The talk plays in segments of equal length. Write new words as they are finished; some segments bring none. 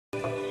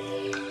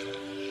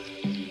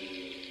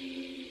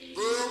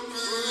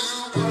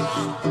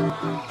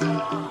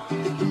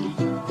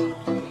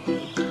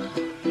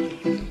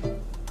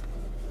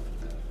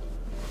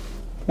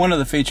One of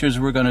the features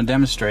we're going to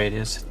demonstrate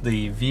is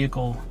the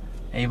vehicle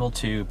able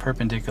to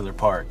perpendicular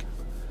park.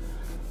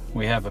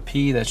 We have a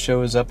P that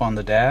shows up on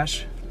the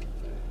dash.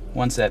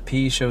 Once that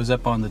P shows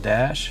up on the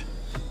dash,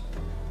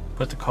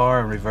 put the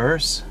car in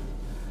reverse.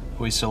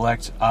 We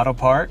select auto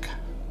park,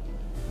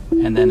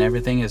 and then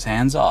everything is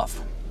hands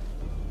off.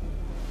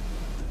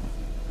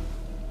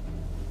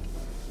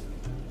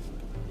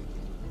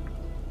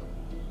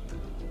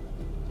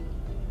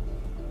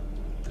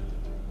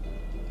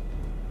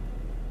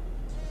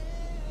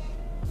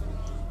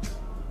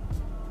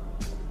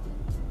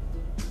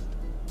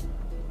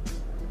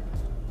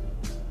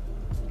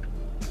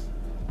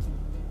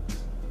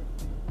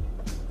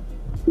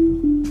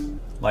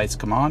 Lights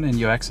come on and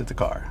you exit the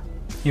car.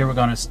 Here we're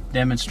going to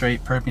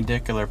demonstrate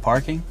perpendicular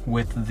parking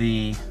with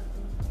the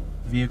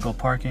vehicle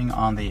parking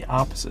on the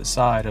opposite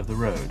side of the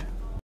road.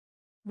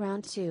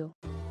 Round 2.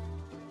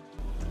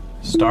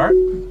 Start,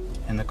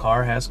 and the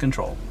car has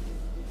control.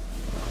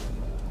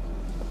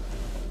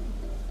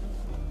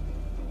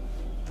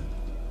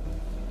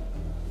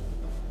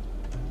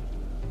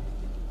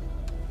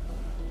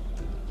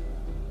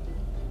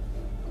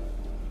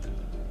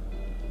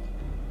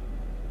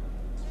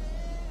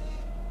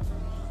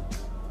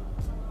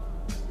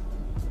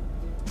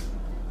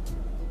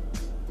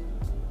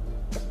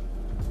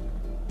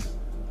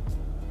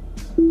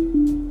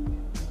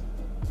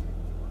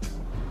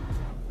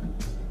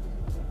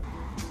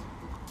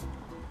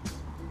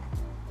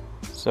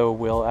 So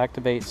we'll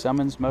activate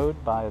summons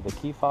mode by the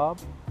key fob.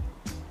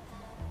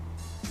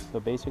 So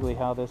basically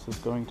how this is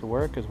going to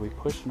work is we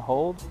push and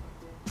hold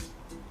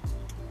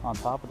on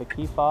top of the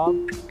key fob.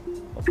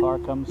 The car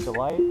comes to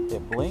light,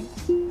 it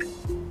blinks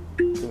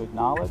to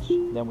acknowledge,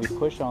 then we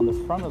push on the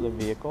front of the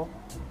vehicle,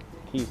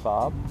 key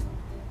fob,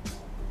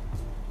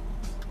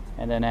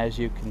 and then as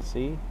you can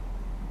see,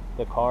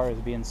 the car is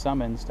being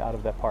summoned out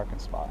of that parking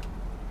spot.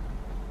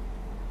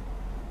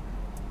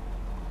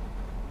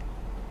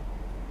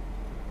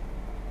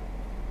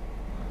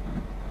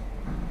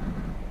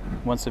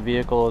 Once the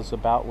vehicle is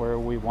about where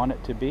we want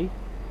it to be,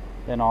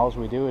 then all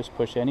we do is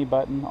push any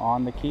button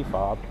on the key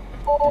fob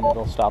and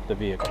it'll stop the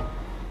vehicle.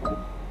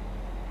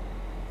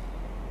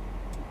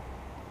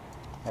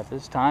 At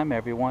this time,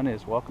 everyone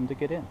is welcome to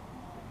get in.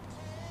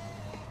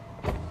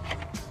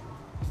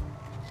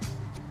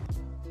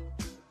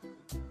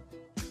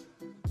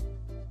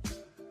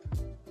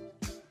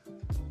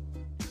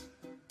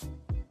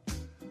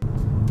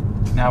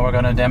 Now we're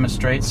going to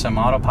demonstrate some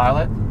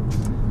autopilot.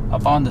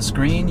 Up on the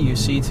screen you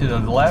see to the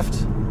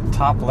left,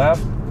 top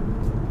left,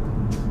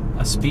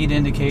 a speed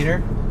indicator,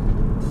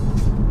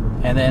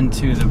 and then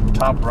to the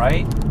top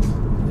right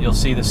you'll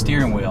see the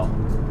steering wheel.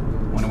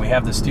 When we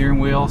have the steering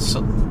wheel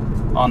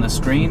on the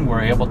screen,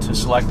 we're able to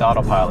select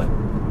autopilot.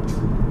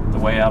 The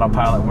way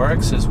autopilot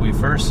works is we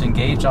first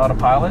engage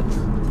autopilot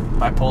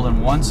by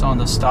pulling once on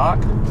the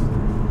stock.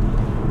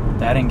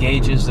 That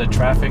engages the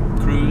traffic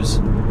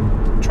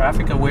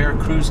aware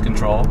cruise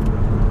control.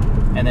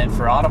 And then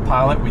for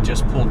autopilot, we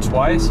just pull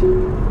twice,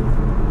 and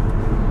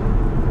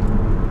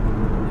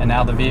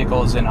now the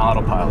vehicle is in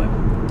autopilot.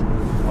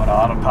 What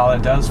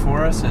autopilot does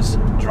for us is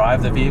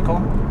drive the vehicle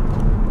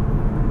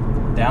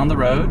down the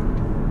road,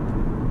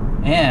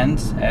 and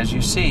as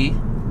you see,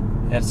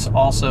 it's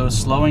also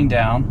slowing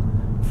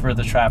down for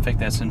the traffic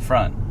that's in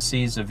front. It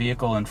sees the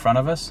vehicle in front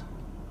of us.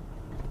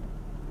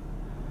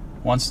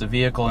 Once the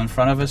vehicle in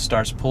front of us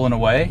starts pulling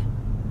away,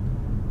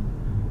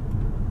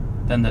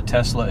 then the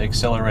Tesla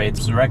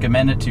accelerates. It's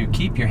recommended to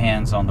keep your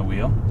hands on the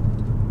wheel.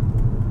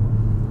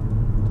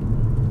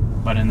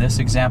 But in this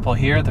example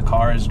here, the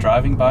car is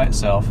driving by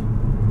itself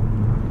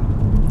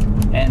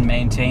and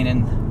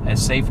maintaining a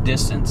safe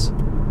distance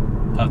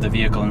of the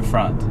vehicle in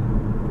front.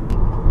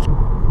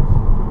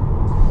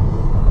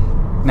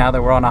 Now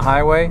that we're on a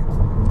highway,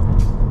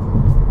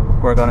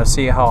 we're going to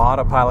see how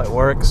autopilot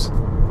works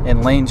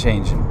in lane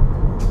changing.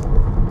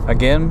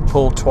 Again,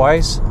 pull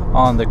twice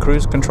on the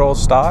cruise control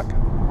stock,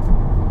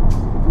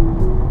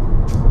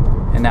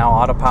 and now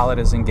autopilot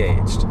is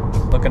engaged.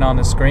 Looking on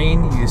the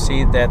screen, you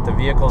see that the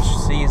vehicle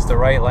sees the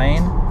right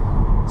lane,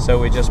 so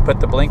we just put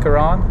the blinker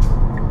on.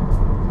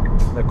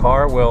 The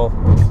car will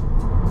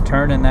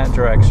turn in that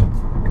direction.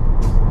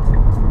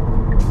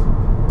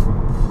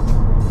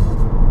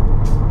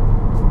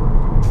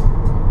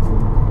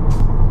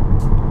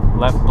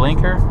 Left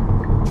blinker,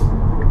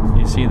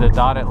 you see the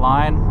dotted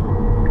line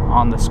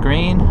on the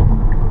screen.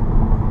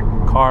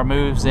 Car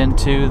moves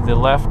into the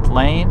left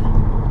lane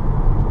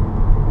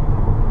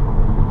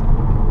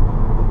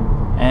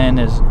and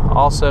is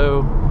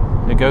also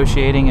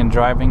negotiating and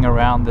driving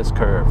around this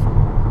curve.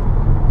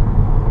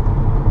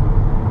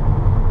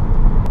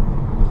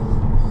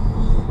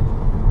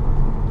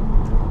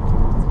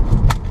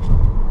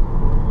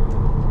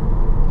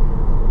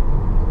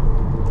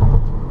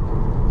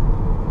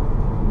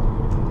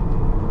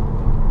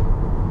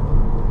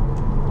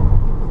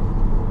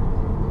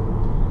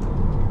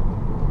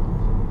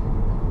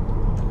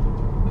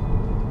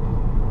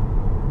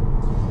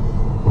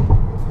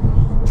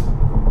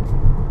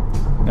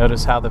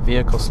 Notice how the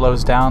vehicle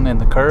slows down in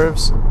the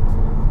curves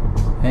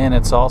and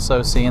it's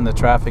also seeing the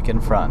traffic in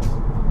front.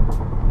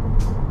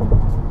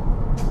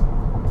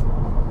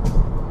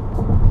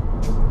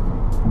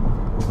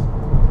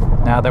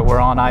 Now that we're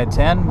on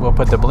I-10, we'll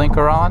put the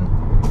blinker on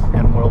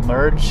and we'll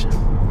merge.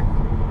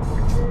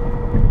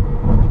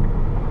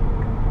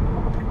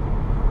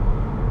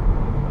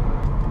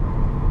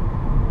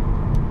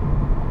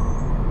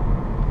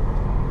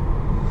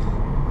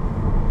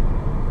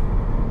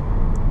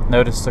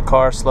 Notice the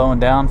car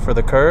slowing down for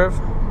the curve.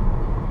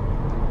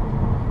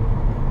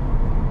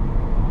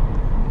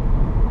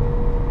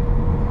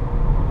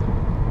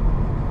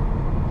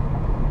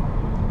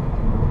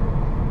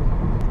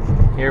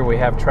 Here we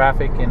have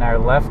traffic in our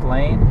left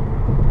lane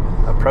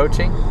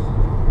approaching.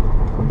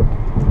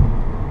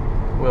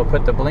 We'll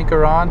put the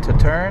blinker on to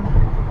turn.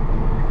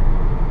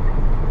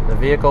 The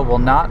vehicle will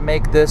not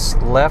make this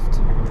left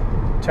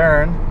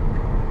turn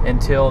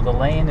until the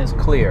lane is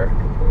clear.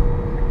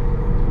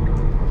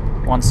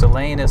 Once the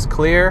lane is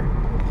clear,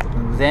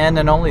 then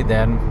and only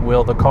then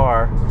will the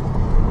car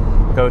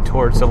go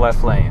towards the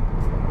left lane.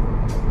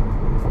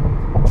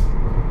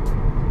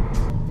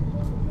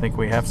 I think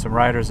we have some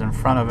riders in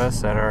front of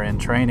us that are in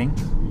training.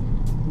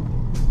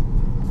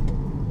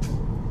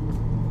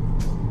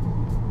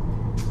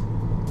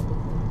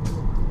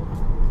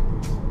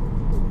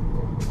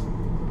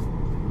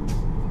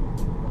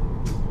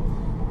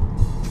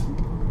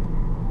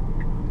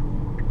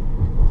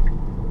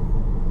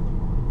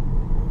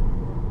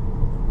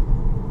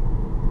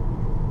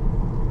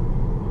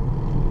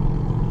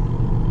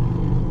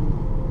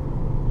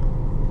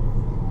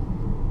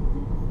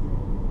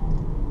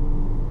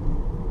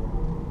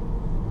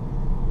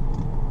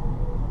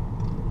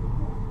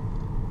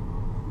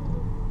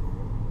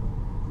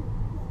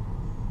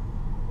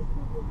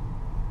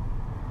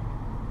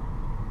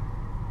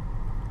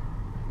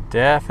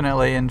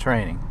 Definitely in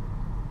training.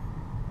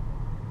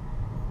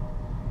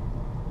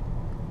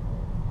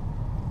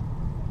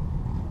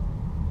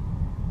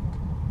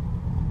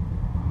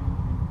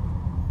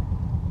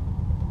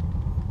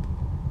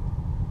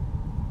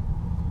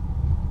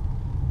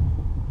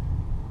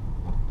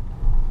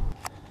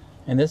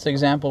 In this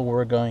example,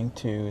 we're going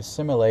to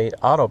simulate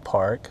auto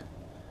park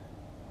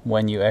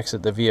when you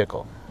exit the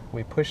vehicle.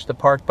 We push the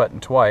park button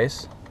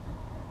twice,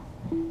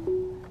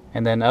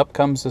 and then up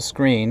comes the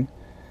screen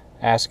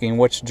asking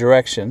which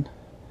direction.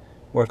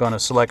 We're going to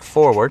select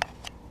forward.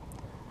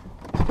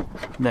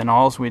 Then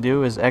all we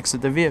do is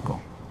exit the vehicle.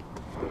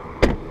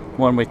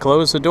 When we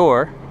close the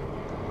door,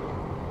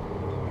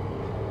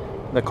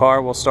 the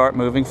car will start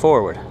moving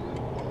forward.